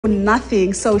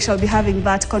nothing. So we shall be having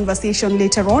that conversation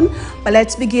later on. But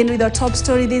let's begin with our top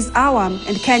story this hour.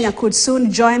 And Kenya could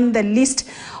soon join the list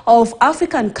of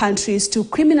African countries to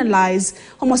criminalize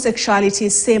homosexuality,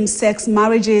 same-sex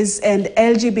marriages, and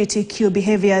LGBTQ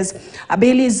behaviors. A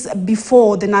bill is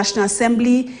before the National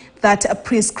Assembly that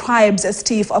prescribes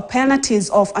stiff penalties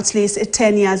of at least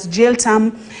 10 years jail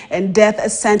term and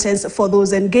death sentence for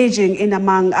those engaging in,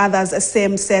 among others,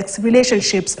 same-sex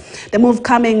relationships. The move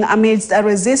coming amidst a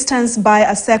resistance by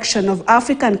a section of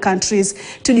African countries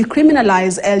to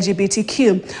decriminalize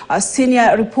LGBTQ. A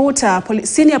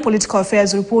senior political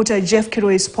affairs reporter Jeff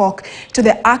Kiroi spoke to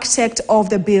the architect of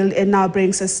the bill and now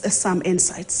brings us some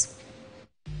insights.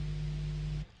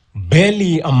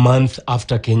 Barely a month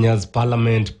after Kenya's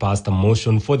parliament passed a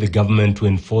motion for the government to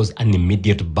enforce an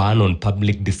immediate ban on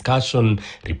public discussion,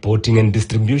 reporting and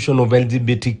distribution of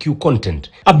LGBTQ content,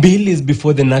 a bill is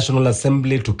before the National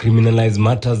Assembly to criminalize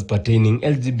matters pertaining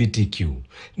LGBTQ.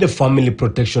 The Family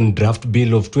Protection Draft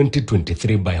Bill of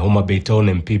 2023 by Homa Bay Town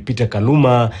MP Peter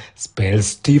Kaluma spells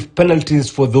stiff penalties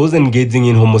for those engaging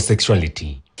in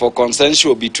homosexuality. For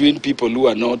consensual between people who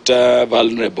are not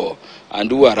vulnerable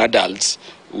and who are adults,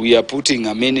 we are putting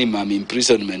a minimum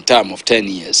imprisonment term of 10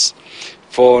 years.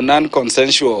 For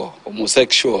non-consensual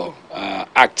homosexual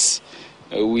acts,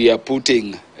 we are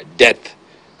putting death.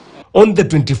 On the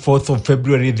 24th of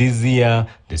February this year,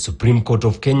 the Supreme Court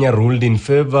of Kenya ruled in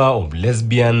favor of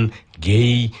lesbian,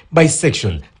 gay,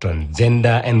 bisexual,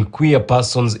 transgender and queer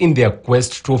persons in their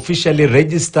quest to officially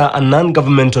register a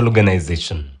non-governmental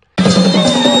organization.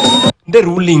 The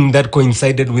ruling that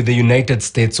coincided with the United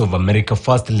States of America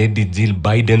First Lady Jill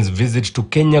Biden's visit to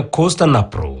Kenya caused an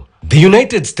uproar. The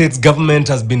United States government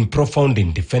has been profound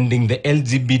in defending the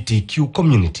LGBTQ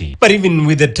community. But even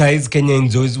with the ties Kenya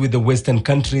enjoys with the Western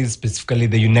countries, specifically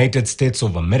the United States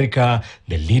of America,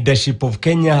 the leadership of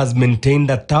Kenya has maintained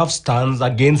a tough stance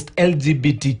against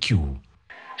LGBTQ.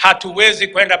 Hatuwezi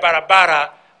kwenda barabara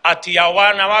ati ya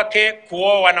wanawake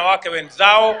kuoa wanawake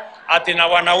wenzao, ati na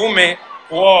wanaume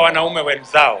kuoa wanaume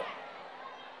wenzao.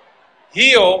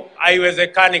 Hiyo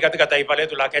haiwezekani katika taifa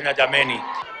letu la Kenya, jameni.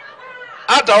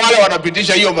 Hata wale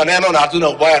wanapitisha hiyo maneno na hatuna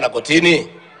ubaya na kotini.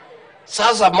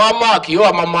 Sasa mama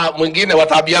akioa mama mwingine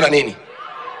wataambiana nini?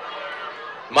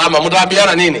 Mama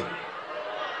mtaambiana nini?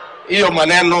 Hiyo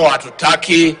maneno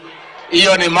hatutaki.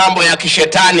 Hiyo ni mambo ya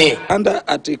kishetani. Under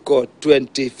Article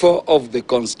 24 of the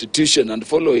Constitution and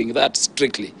following that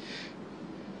strictly,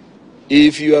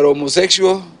 if you are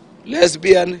homosexual,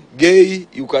 lesbian, gay,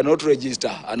 you cannot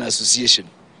register an association.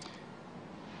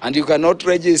 And you cannot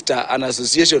register an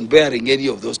association bearing any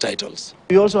of those titles.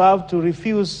 We also have to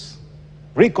refuse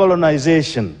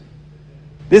recolonization.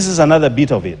 This is another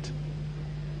bit of it.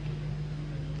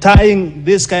 Tying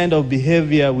this kind of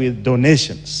behavior with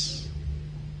donations.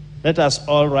 Let us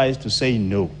all rise to say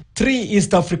no. 3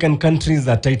 East African countries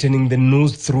are tightening the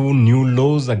noose through new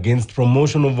laws against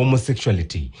promotion of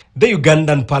homosexuality. The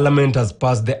Ugandan parliament has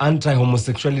passed the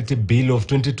Anti-Homosexuality Bill of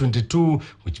 2022,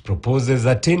 which proposes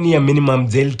a 10-year minimum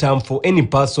jail term for any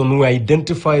person who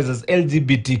identifies as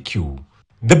LGBTQ.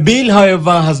 The bill,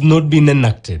 however, has not been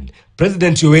enacted.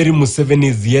 President Yoweri Museveni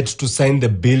is yet to sign the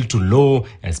bill to law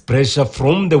as pressure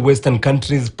from the Western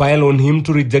countries pile on him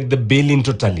to reject the bill in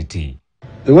totality.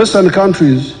 The Western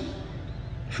countries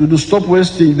should stop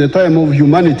wasting the time of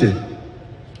humanity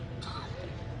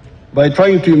by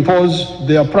trying to impose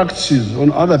their practices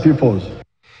on other peoples.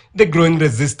 The growing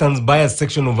resistance by a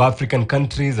section of African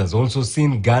countries has also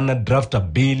seen Ghana draft a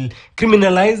bill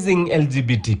criminalizing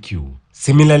LGBTQ.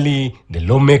 Similarly, the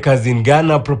lawmakers in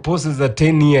Ghana proposes a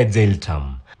 10-year jail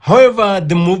term. However,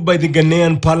 the move by the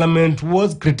Ghanaian parliament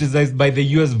was criticized by the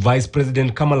U.S. Vice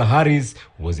President Kamala Harris,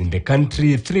 who was in the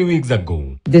country 3 weeks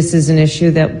ago. This is an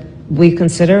issue that we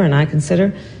consider, and I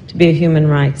consider, to be a human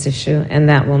rights issue, and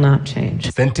that will not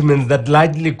change. Sentiments that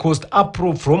largely caused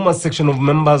uproar from a section of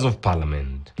members of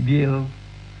parliament. The bill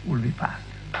will be passed.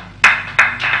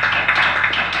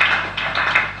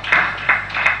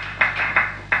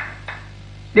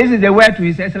 This is the word to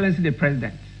His Excellency the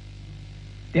President.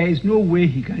 There is no way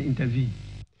he can intervene.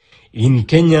 In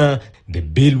Kenya, the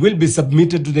bill will be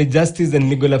submitted to the Justice and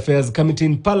Legal Affairs Committee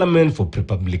in Parliament for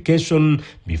pre-publication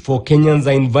before Kenyans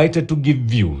are invited to give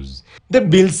views. The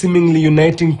bill seemingly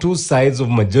uniting two sides of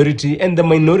majority and the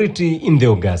minority in the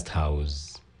August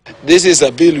House. This is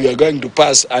a bill we are going to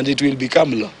pass and it will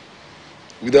become law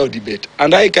without debate.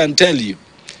 And I can tell you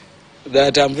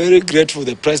that I'm very grateful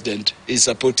the President is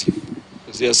supportive.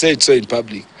 As he has said so in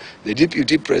public. The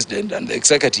Deputy President and the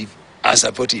Executive are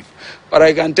supportive. But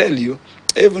I can tell you,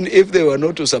 even if they were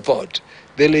not to support,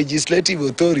 the legislative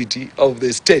authority of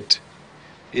the state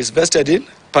is vested in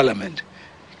Parliament.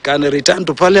 can return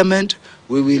to parliament,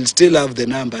 we will still have the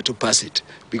number to pass it,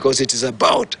 because it is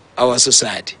about our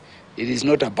society. It is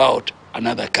not about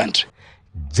another country.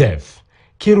 Jeff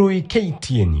Kirui,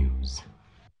 KTN News.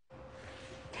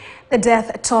 The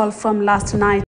death toll from last night